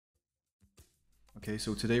Okay,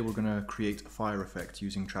 so today we're going to create a fire effect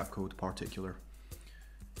using Trapcode Particular.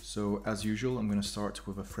 So as usual, I'm going to start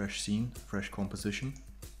with a fresh scene, fresh composition.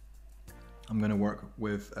 I'm going to work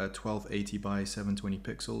with 1280 by 720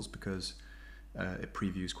 pixels because it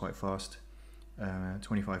previews quite fast,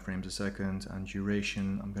 25 frames a second, and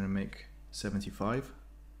duration I'm going to make 75.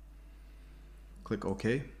 Click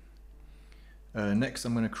OK. Next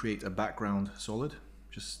I'm going to create a background solid,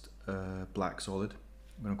 just a black solid.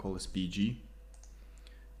 I'm going to call this BG.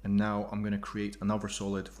 And now I'm going to create another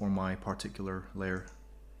solid for my particular layer.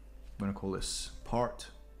 I'm going to call this part,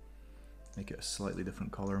 make it a slightly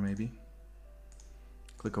different color maybe.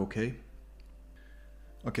 Click OK.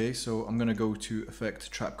 Okay, so I'm going to go to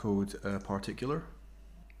Effect Trapcode Particular,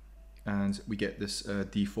 and we get this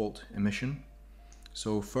default emission.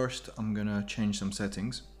 So first I'm going to change some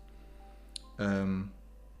settings. So I'm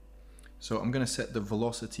going to set the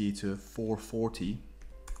velocity to 440,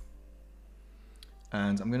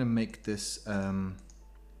 and I'm going to make this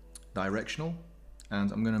directional, and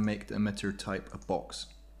I'm going to make the emitter type a box.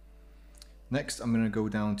 Next I'm going to go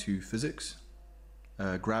down to Physics,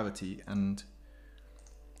 Gravity, and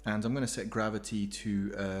I'm going to set gravity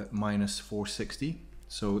to minus 460,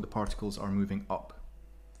 so the particles are moving up,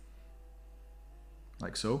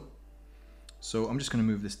 like so. So I'm just going to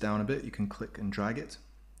move this down a bit. You can click and drag it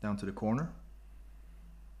down to the corner.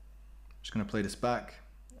 Just going to play this back.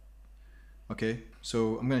 Okay,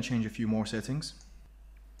 so I'm going to change a few more settings.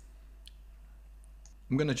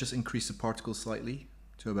 I'm going to just increase the particle slightly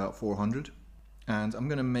to about 400, and I'm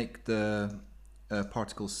going to make the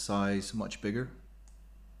particle size much bigger.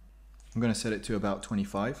 I'm going to set it to about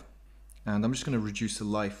 25, and I'm just going to reduce the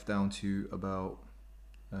life down to about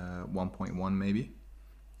 1.1 maybe.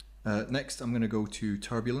 Next I'm going to go to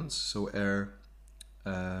Turbulence, so air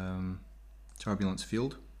turbulence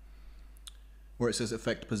field, where it says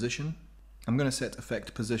effect position. I'm going to set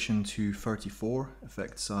effect position to 34,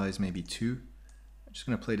 effect size maybe 2. I'm just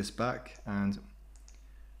going to play this back, and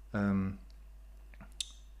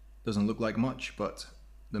doesn't look like much, but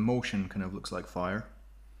the motion kind of looks like fire.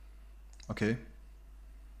 Okay.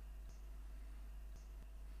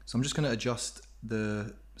 So I'm just going to adjust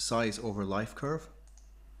the size over life curve.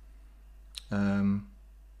 I'm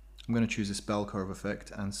going to choose this bell curve effect,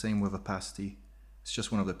 and same with opacity. It's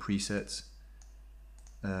just one of the presets.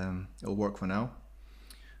 It'll work for now.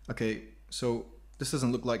 Okay, so this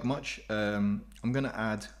doesn't look like much. I'm going to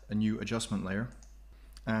add a new adjustment layer,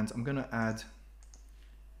 and I'm going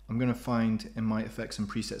to find in my effects and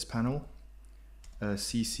presets panel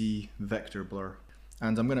CC vector blur,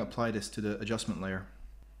 and I'm going to apply this to the adjustment layer,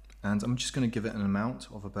 and I'm just going to give it an amount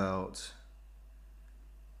of about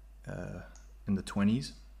in the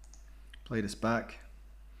 20s. Play this back,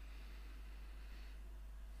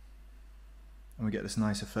 and we get this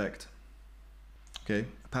nice effect. Okay,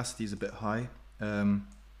 opacity is a bit high.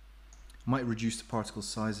 Might reduce the particle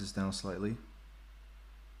sizes down slightly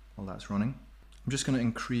while that's running. I'm just going to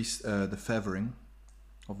increase the feathering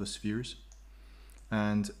of the spheres,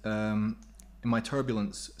 and in my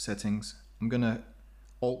turbulence settings I'm going to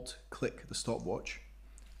alt click the stopwatch,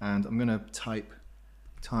 and I'm going to type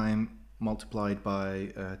time multiplied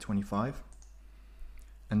by 25,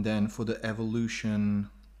 and then for the evolution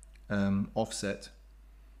offset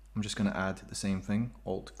I'm just going to add the same thing,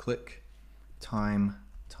 alt click time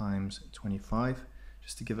times 25,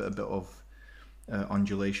 just to give it a bit of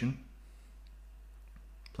undulation.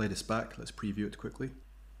 Play this back, let's preview it quickly.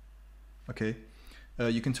 Okay,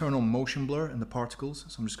 you can turn on motion blur in the particles,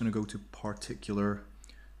 so I'm just going to go to particular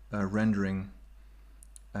rendering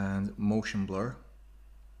and motion blur,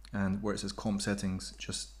 and where it says comp settings,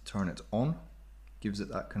 just turn it on. Gives it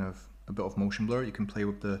that kind of a bit of motion blur. You can play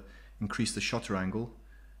with the increase the shutter angle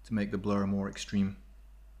to make the blur more extreme,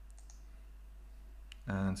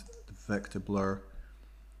 and the vector blur,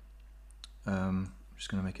 I'm just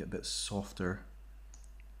going to make it a bit softer.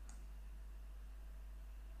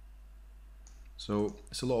 So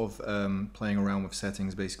it's a lot of playing around with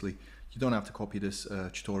settings basically. You don't have to copy this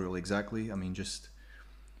tutorial exactly. I mean, just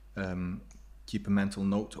keep a mental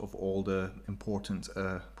note of all the important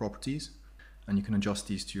properties, and you can adjust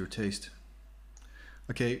these to your taste.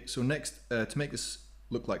 Okay, so next, to make this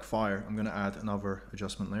look like fire, I'm going to add another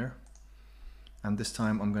adjustment layer, and this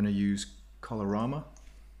time I'm going to use Colorama,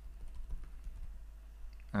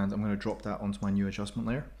 and I'm going to drop that onto my new adjustment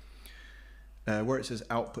layer. Where it says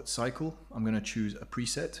output cycle, I'm going to choose a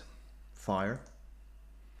preset, fire,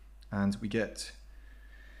 and we get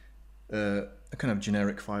a kind of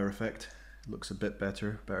generic fire effect. It looks a bit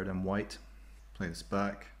better than white. Play this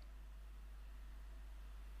back.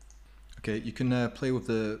 Okay, you can play with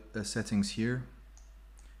the settings here.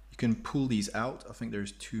 You can pull these out. I think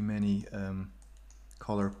there's too many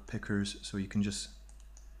color pickers, so you can just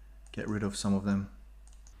get rid of some of them.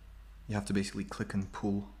 You have to basically click and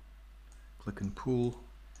pull. Click and pull.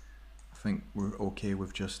 I think we're okay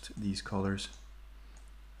with just these colors.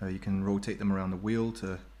 You can rotate them around the wheel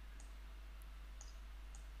to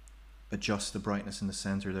adjust the brightness in the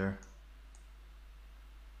center there.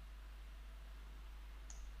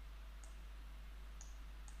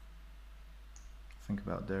 I think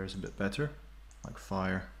about there is a bit better, like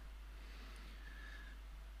fire.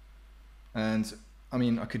 And I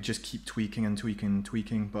mean, I could just keep tweaking and tweaking and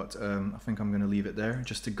tweaking, but I think I'm going to leave it there.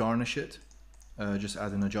 Just to garnish it, just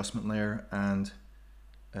add an adjustment layer and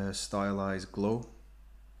stylize glow.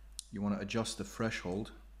 You want to adjust the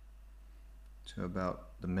threshold to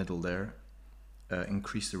about the middle there,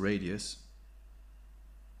 increase the radius,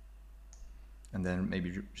 and then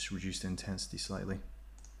maybe just reduce the intensity slightly.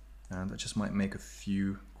 And I just might make a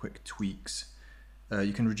few quick tweaks.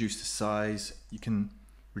 You can reduce the size. You can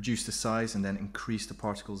reduce the size and then increase the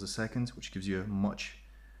particles a second, which gives you a much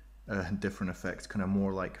different effect, kind of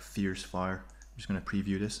more like fierce fire. I'm just going to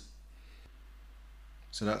preview this.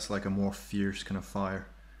 So that's like a more fierce kind of fire.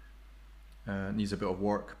 Needs a bit of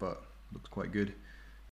work, but looks quite good.